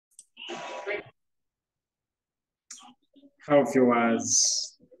How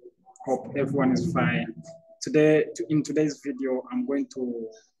viewers? Hope everyone is fine. In today's video, I'm going to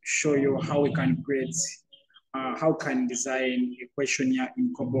show you how we can create, how can design a questionnaire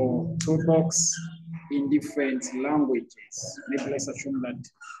in Kobo toolbox in different languages. Maybe let's assume that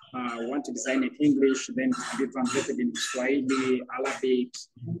we want to design in English, then to be translated into Swahili, Arabic,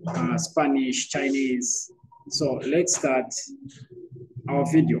 Spanish, Chinese. So let's start our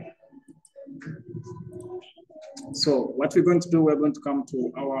video. So what we're going to do, we're going to come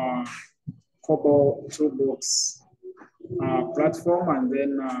to our Kobo toolbox platform, and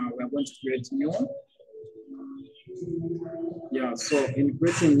then we're going to create new. Yeah, so in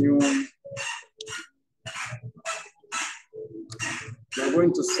creating new, we're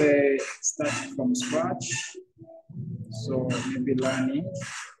going to say start from scratch. So maybe learning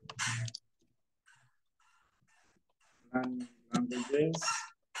languages.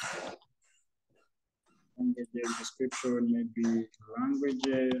 Description, maybe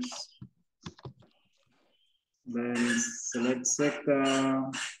languages, then select sector,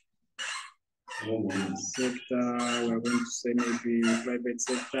 we're going to say maybe private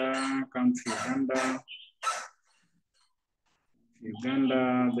sector, country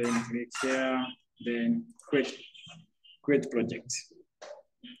Uganda, then click here, then create project.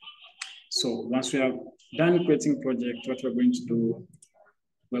 So once we have done creating project, what we're going to do,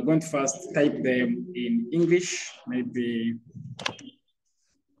 we're going to first type them in English, maybe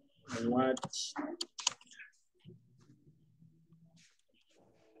what's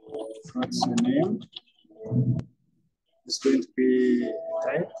your name? It's going to be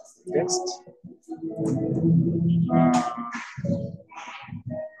type text.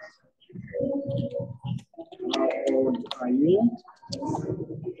 How old are you?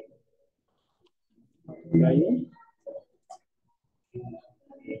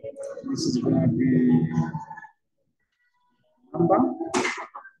 This is going to be number.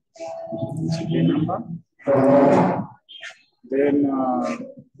 This will be number. Then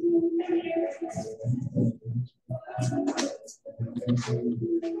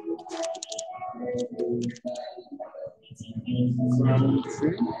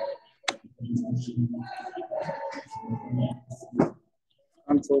country.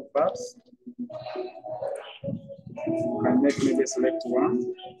 Control plus. You can make maybe select one.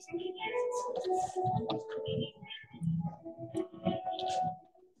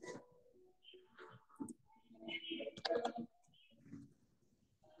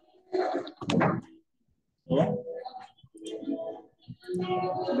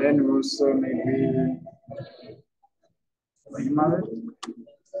 Then also maybe email.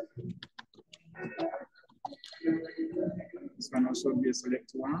 This can also be a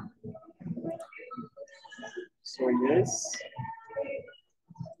select one. So yes,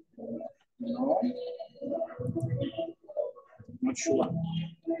 no, not sure.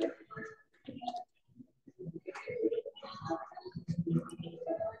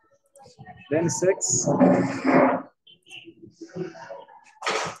 Then sex.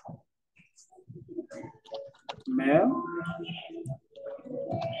 Male,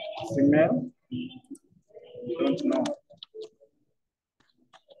 female, don't know.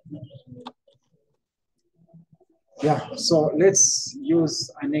 Yeah, so let's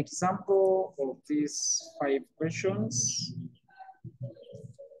use an example of these 5 questions.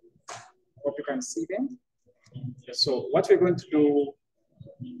 Hope you can see them. So what we're going to do,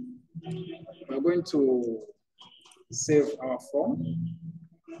 we're going to save our form.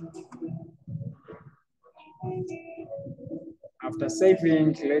 After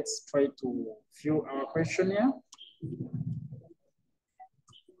saving, let's try to view our questionnaire.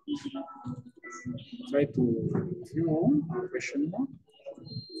 Try to view our questionnaire.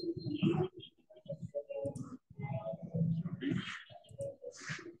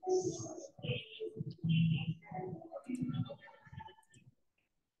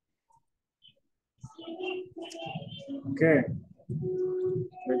 Okay.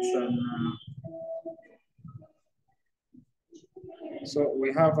 Let's so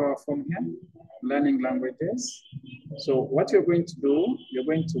we have our form here, learning languages. So what you're going to do, you're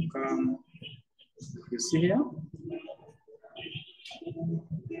going to come, you see here.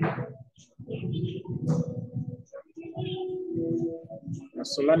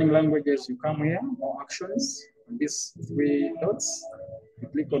 So learning languages, you come here, more actions, these 3 dots, you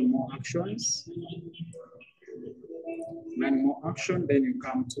click on more actions, learn more action, then you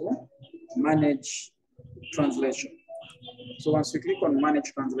come to manage translation. So once you click on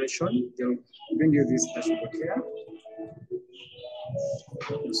manage translation, they'll bring you this dashboard here.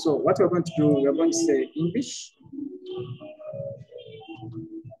 So what we're going to do, we're going to say English,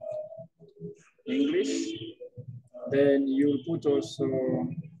 Then you put also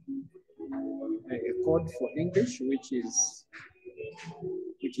a code for English, which is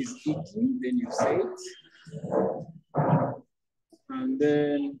Iki. Then you say it, and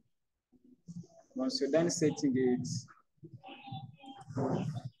then once you're done setting it,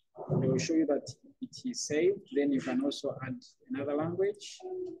 they will show you that it is saved. Then you can also add another language,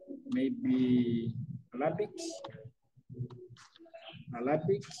 maybe Arabic.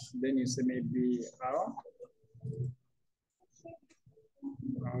 Then you say maybe Arab.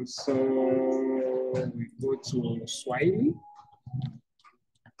 Also, we go to Swahili,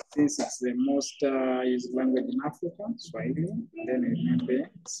 since it's the most used language in Africa, Swahili. Then remember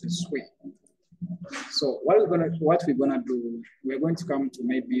it's Swi. So what we're gonna do, we're going to come to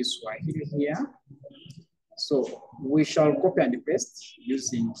maybe Swahili here. So we shall copy and paste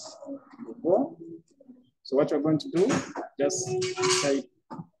using Kobo. So what you're going to do, just type,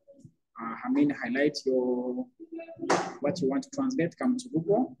 highlight your what you want to translate. Come to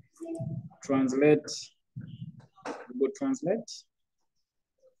Google, translate, Google Translate.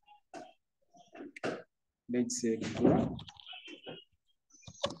 Let's say Google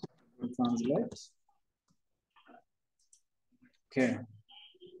Translate. Okay.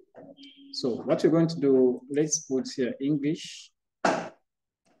 So what we're going to do, let's put here English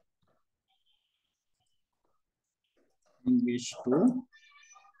to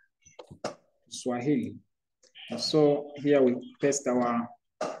Swahili. So here we paste our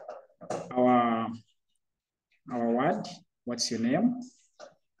word. What's your name?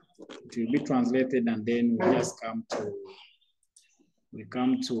 It will be translated, and then we just come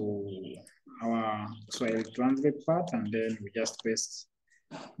to our Swahili translate part, and then we just paste.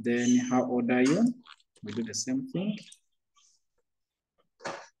 Then how old are you? We do the same thing.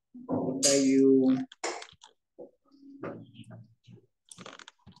 How old are you?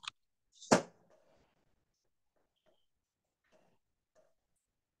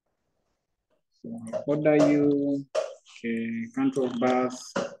 So how old are you? Okay, country of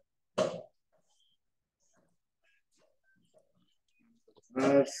birth.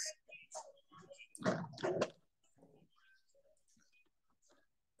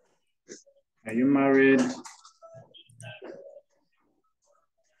 Are you married?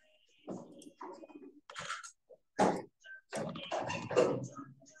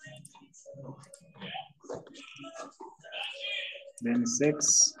 Then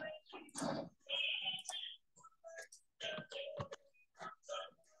sex.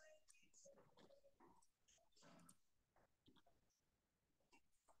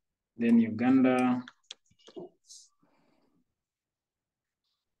 Then Uganda.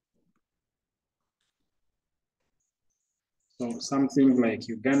 So something like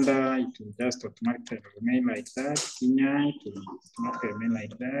Uganda, it will just automatically remain like that. Kenya, it will automatically remain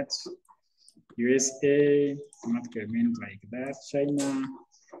like that. USA, automatically remain like that. China.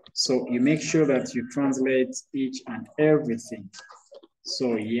 So you make sure that you translate each and everything.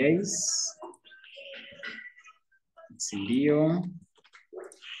 So yes, it's ndio.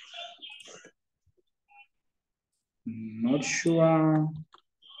 Not sure.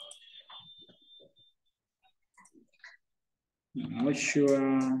 Not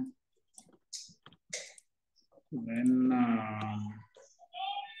sure. Then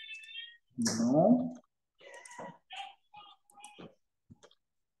no.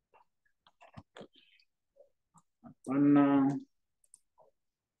 Hapana.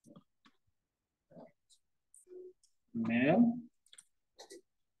 Male.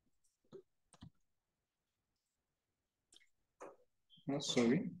 Oh,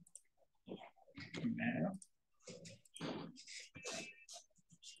 sorry. Male.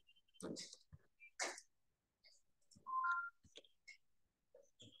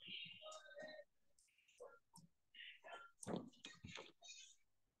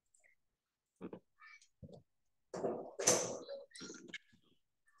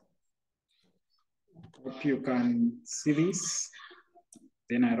 Hope you can see this.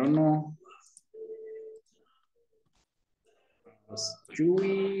 Then I don't know.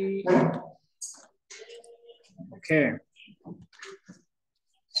 Chewy. Okay.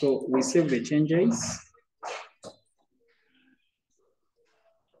 So we save the changes.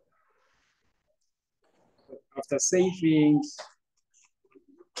 After saving,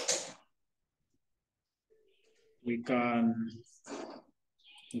 we can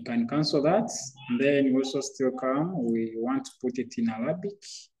cancel that. And then we also still come, we want to put it in Arabic.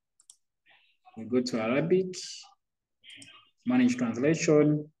 We go to Arabic, manage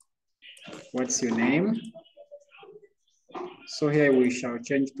translation. What's your name? So here we shall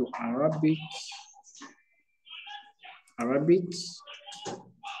change to Arabic.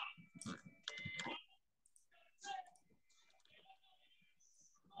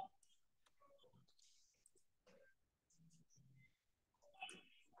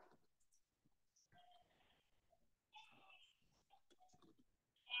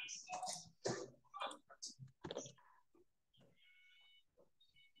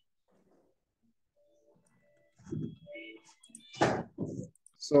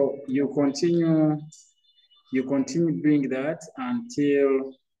 So you continue doing that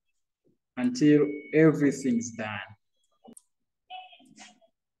until everything's done.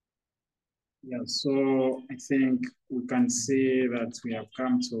 Yeah, so I think we can see that we have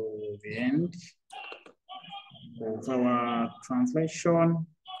come to the end of our translation.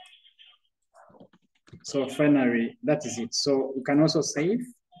 So finally, that is it. So we can also save.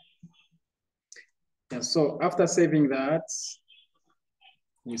 Yeah, so after saving that,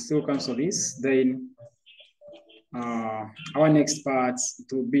 we still cancel this. Then our next part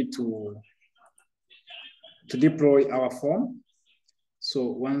will be to deploy our form. So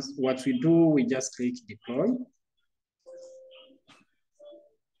once what we do, we just click deploy.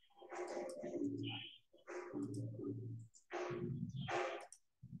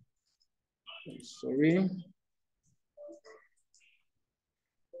 Sorry.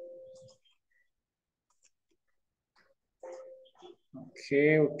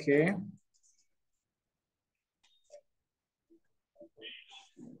 Okay.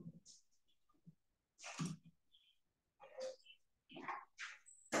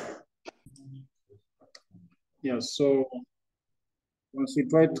 Yeah, so once we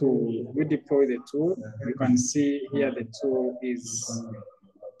try to redeploy the tool, you can see here the tool is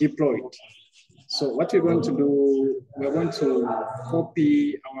deployed. So what we're going to do, we're going to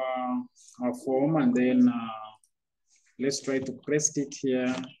copy our form and then let's try to paste it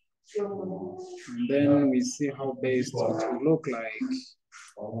here. And then we see how best it will look like.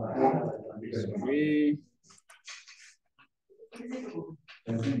 Sorry.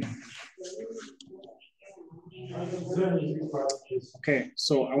 Okay,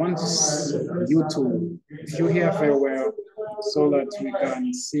 so I want you to view here very well so that we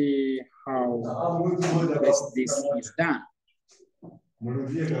can see how best this is done.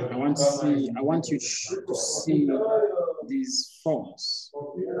 I want you to see these forms.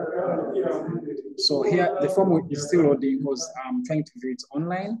 So here the form is still loading because I'm trying to view it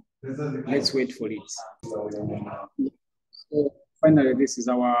online. Let's wait for it. So finally, this is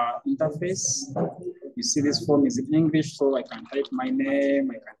our interface. You see this form is in English, so I can type my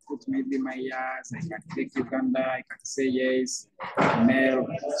name, I can put maybe my years, I can click Uganda, I can say yes, mail.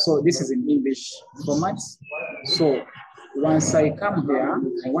 So this is in English format. So once I come here,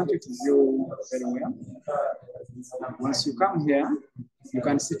 I want you to view very well. Once you come here, you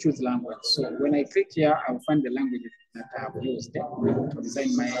can still choose language. So when I click here, I'll find the language that I have used to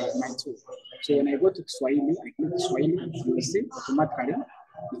design my tool. So when I go to Swahili, I click Swahili, you will see automatically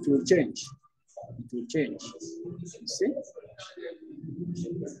it will change. It will change. You see?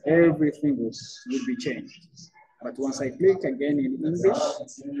 Everything will be changed. But once I click again in English,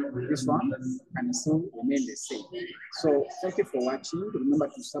 this one can still remain the same. So thank you for watching. Remember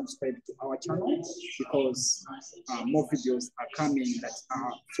to subscribe to our channel because more videos are coming that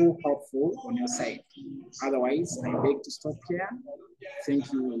are so helpful on your side. Otherwise, I beg to stop here.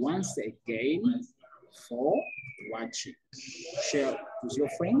 Thank you once again for watching. Share with your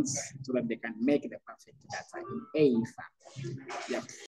friends so that they can make the perfect data in AFA. Yep.